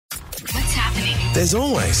There's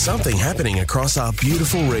always something happening across our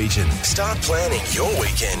beautiful region. Start planning your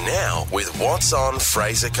weekend now with What's on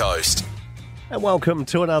Fraser Coast. And welcome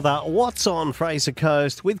to another What's on Fraser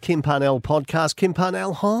Coast with Kim Parnell podcast. Kim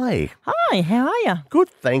Parnell, hi. Hi, how are you? Good,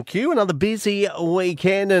 thank you. Another busy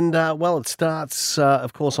weekend and, it starts,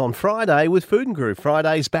 of course, on Friday with Food and Groove.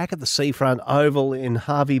 Friday's back at the Seafront Oval in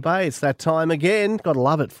Hervey Bay. It's that time again. Got to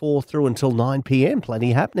love it, 4 through until 9 p.m.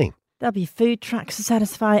 Plenty happening. There'll be food trucks to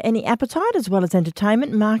satisfy any appetite, as well as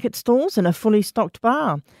entertainment, market stalls and a fully stocked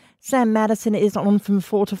bar. Sam Madison is on from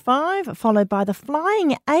 4 to 5, followed by the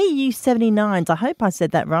Flying AU-79s. I hope I said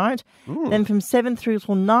that right. Then from 7 through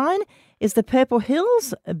till 9 is the Purple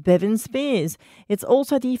Hills, Bevan Spears. It's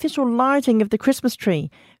also the official lighting of the Christmas tree,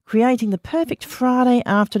 creating the perfect Friday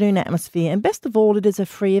afternoon atmosphere. And best of all, it is a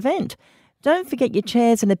free event. Don't forget your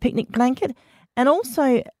chairs and a picnic blanket. And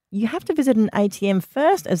also, you have to visit an ATM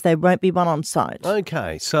first, as there won't be one on site.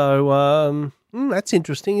 Okay, so that's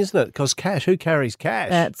interesting, isn't it? Because cash, who carries cash?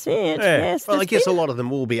 That's it, Yeah. yes. Well, I There's guess been- a lot of them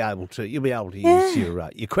will be able to. You'll be able to use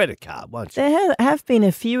your credit card, won't you? There have been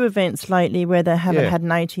a few events lately where they haven't Yeah. had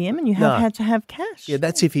an ATM and you have had to have cash. Yeah,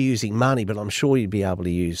 that's if you're using money, but I'm sure you'd be able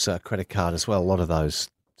to use credit card as well. A lot of those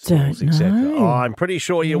Don't stores, etc. know. Oh, I'm pretty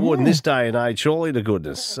sure you would in this day and age, surely to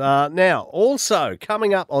goodness. Now, also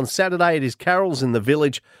coming up on Saturday, it is Carols in the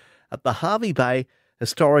Village at the Hervey Bay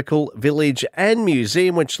Historical Village and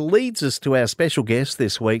Museum, which leads us to our special guest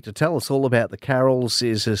this week to tell us all about the carols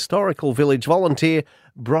is Historical Village volunteer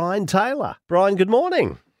Brian Taylor. Brian, good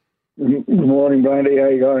morning. Good morning, Brandy. How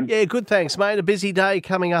you going? Yeah, good, thanks, mate. A busy day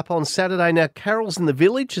coming up on Saturday. Now, Carols in the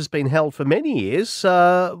Village has been held for many years.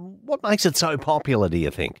 What makes it so popular, do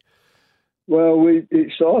you think? Well,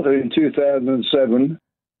 it started in 2007,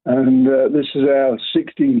 and this is our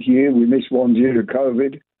 16th year. We missed one due to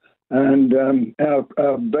COVID. And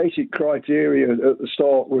our basic criteria at the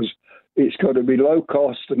start was it's got to be low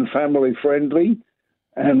cost and family friendly,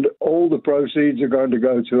 and all the proceeds are going to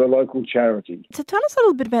go to a local charity. So tell us a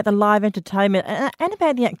little bit about the live entertainment and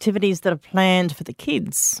about the activities that are planned for the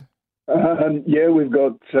kids. We've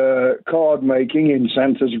got card making in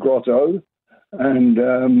Santa's Grotto,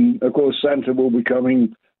 and of course Santa will be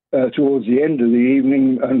coming towards the end of the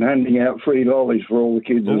evening and handing out free lollies for all the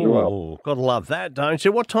kids as well. Oh, gotta love that, don't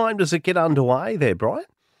you? What time does it get underway there, Brian?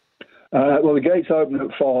 Well, the gates open at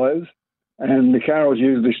 5, and the carols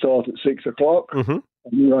usually start at 6 o'clock and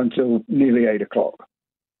run until nearly 8 o'clock.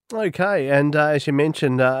 Okay, and as you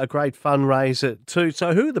mentioned, a great fundraiser too.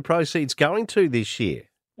 So who are the proceeds going to this year?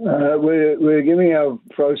 We're giving our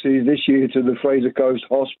proceeds this year to the Fraser Coast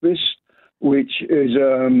Hospice, which is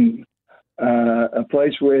a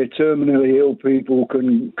place where terminally ill people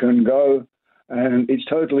can go, and it's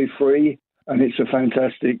totally free, and it's a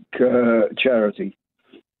fantastic charity.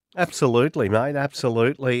 Absolutely, mate,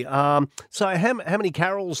 absolutely. So how many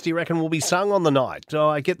carols do you reckon will be sung on the night? Do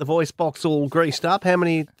I get the voice box all greased up? How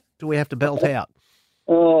many do we have to belt out?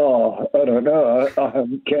 Oh, I don't know. I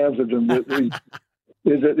haven't counted them. But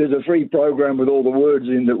there's a free program with all the words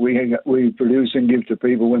in that we produce and give to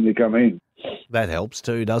people when they come in. That helps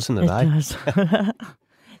too, doesn't it, It eh? does.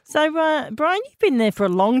 So, Brian, you've been there for a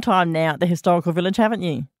long time now at the Historical Village, haven't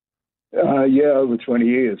you? Over 20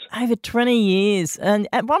 years. Over 20 years. And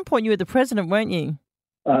at one point you were the president, weren't you?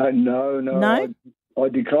 No. No? I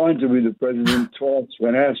declined to be the president twice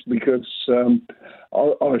when asked because I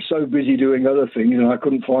was so busy doing other things and I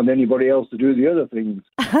couldn't find anybody else to do the other things.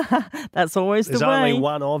 That's always There's the way. only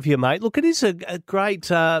one of you, mate. Look, it is a great...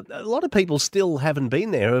 a lot of people still haven't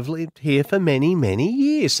been there, have lived here for many, many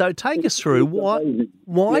years. So take us through.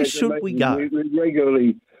 Why should we go? We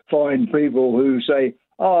regularly find people who say,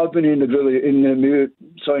 I've been in the village, in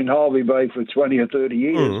St. Harvey Bay for 20 or 30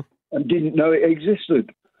 years and didn't know it existed.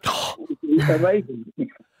 It's amazing.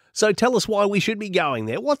 So tell us why we should be going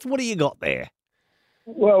there. What do you got there?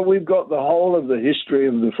 Well, we've got the whole of the history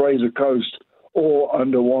of the Fraser Coast all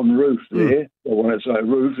under one roof there. Well, when I say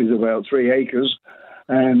roof, is about 3 acres.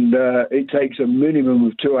 And it takes a minimum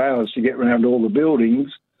of 2 hours to get around all the buildings.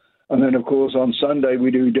 And then, of course, on Sunday we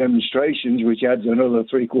do demonstrations, which adds another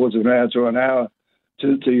 3/4 of an hour to an hour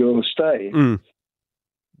to your stay.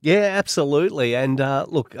 Yeah, absolutely. And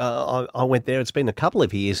look, I went there. It's been a couple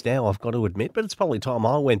of years now, I've got to admit, but it's probably time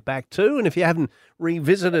I went back too. And if you haven't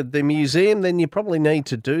revisited the museum, then you probably need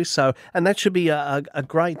to do so. And that should be a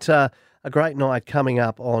great night coming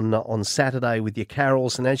up on Saturday with your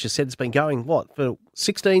carols. And as you said, it's been going, for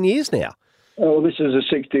 16 years now? Oh, this is the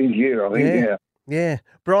 16th year, I think, yeah. Yeah.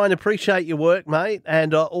 Brian, appreciate your work, mate,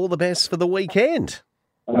 and all the best for the weekend.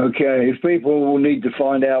 Okay. If people will need to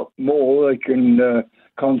find out more, they can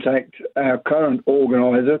contact our current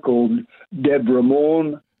organiser called Deborah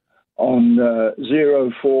Morn on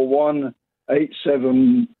 041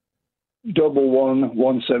 8711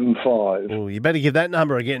 175. Oh, you better give that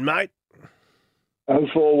number again, mate.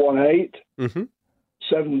 0418 Mm-hmm.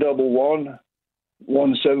 711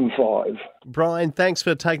 175. Brian, thanks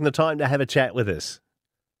for taking the time to have a chat with us.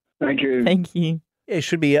 Thank you. Thank you. Yeah, it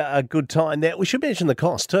should be a good time there. We should mention the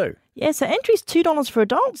cost too. Yeah, so entry's $2 for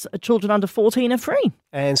adults. Children under 14 are free.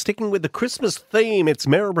 And sticking with the Christmas theme, it's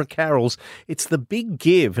Maryborough Carols. It's the big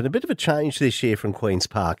give, and a bit of a change this year from Queen's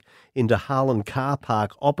Park into Harlan Car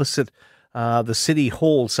Park opposite the City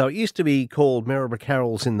Hall. So it used to be called Maryborough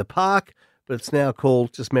Carols in the Park, but it's now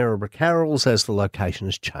called just Maryborough Carols as the location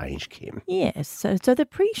has changed, Kim. Yes, so the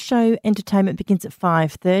pre-show entertainment begins at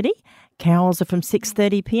 5:30. Carols are from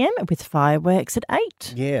 6:30pm with fireworks at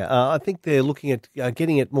 8. Yeah, I think they're looking at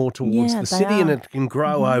getting it more towards the city, and it can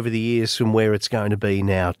grow over the years from where it's going to be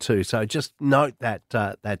now too. So just note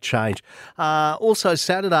that change. Also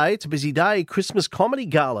Saturday, it's a busy day, Christmas Comedy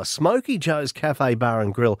Gala, Smoky Joe's Cafe Bar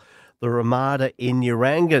and Grill, the Ramada in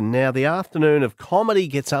Urangan. Now the afternoon of comedy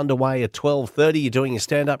gets underway at 12:30. You're doing your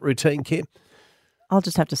stand-up routine, Kim? I'll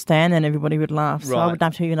just have to stand and everybody would laugh. So I wouldn't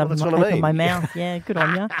have to even open my mouth. Yeah, good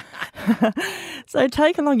on you. So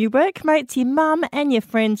take along your workmates, your mum and your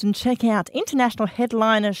friends and check out international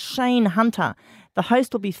headliner Shane Hunter. The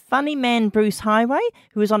host will be funny man Bruce Highway,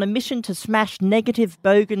 who is on a mission to smash negative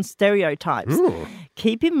bogan stereotypes. Ooh.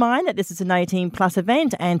 Keep in mind that this is an 18-plus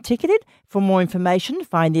event and ticketed. For more information,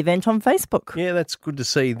 find the event on Facebook. Yeah, that's good to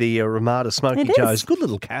see the Ramada Smoky It Joe's. is. Good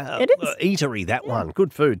little eatery, that one.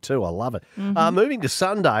 Good food too. I love it. Moving to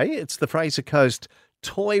Sunday, it's the Fraser Coast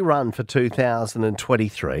Toy Run for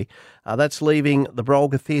 2023. That's leaving the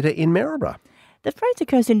Brolga Theatre in Maryborough. The Fraser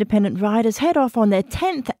Coast Independent Riders head off on their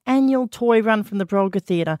 10th annual toy run from the Brolga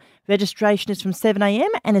Theatre. Registration is from 7am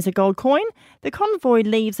and is a gold coin. The convoy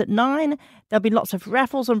leaves at 9. There'll be lots of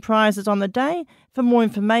raffles and prizes on the day. For more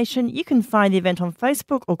information, you can find the event on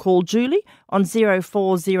Facebook or call Julie on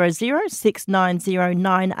 0400 690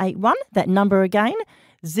 981. That number again,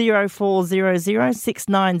 0400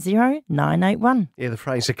 690 981. Yeah, the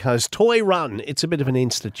Fraser Coast Toy Run. It's a bit of an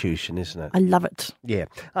institution, isn't it? I love it. Yeah.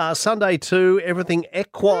 Sunday too, Everything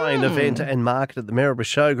Equine event and market at the Maryborough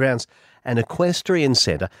Showgrounds and Equestrian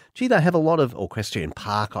Centre. Gee, they have a lot of, Equestrian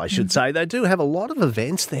Park, I should say. They do have a lot of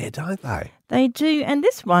events there, don't they? They do, and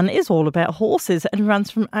this one is all about horses and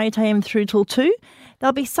runs from 8am through till 2.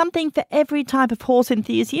 There'll be something for every type of horse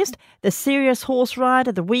enthusiast, the serious horse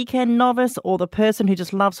rider, the weekend novice, or the person who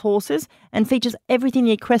just loves horses, and features everything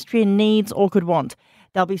the equestrian needs or could want.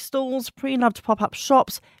 There'll be stalls, pre-loved pop-up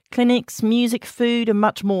shops, clinics, music, food, and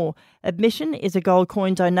much more. Admission is a gold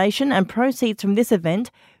coin donation, and proceeds from this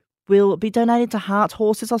event will be donated to Heart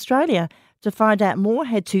Horses Australia. To find out more,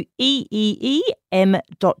 head to eeem.com.au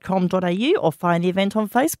or find the event on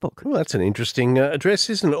Facebook. Well, that's an interesting address,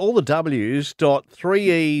 isn't it? All the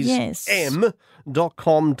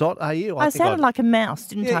W's.3EsM.com.au. I sounded like a mouse,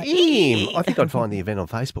 didn't I? Eem. I think I'd find the event on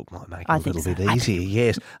Facebook might make it a little bit easier,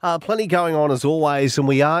 yes. Plenty going on as always, and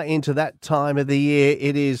we are into that time of the year.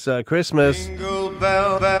 It is Christmas.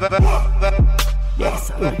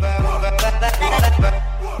 Yes.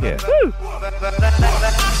 Yeah.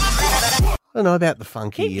 I don't know about the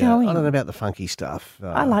funky. Keep going. I don't know about the funky stuff.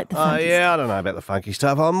 I like the funky I don't know about the funky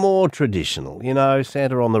stuff. I'm more traditional,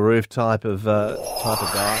 Santa on the roof type of guy.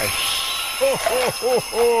 Ho, ho, ho,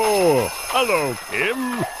 ho. Hello, Kim.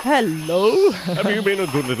 Hello. Have you been a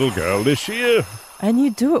good little girl this year? And you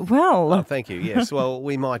do it well. Oh, thank you. Yes. Well,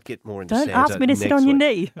 we might get more into Don't Santa ask me to sit on your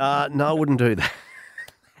knee. No, I wouldn't do that.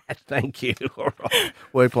 Thank you. All right.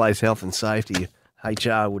 Workplace health and safety.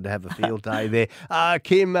 HR would have a field day there.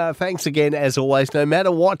 Kim, thanks again as always. No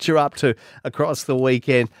matter what you're up to across the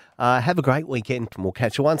weekend, have a great weekend and we'll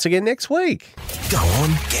catch you once again next week. Go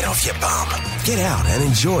on, get off your bum. Get out and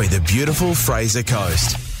enjoy the beautiful Fraser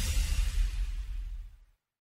Coast.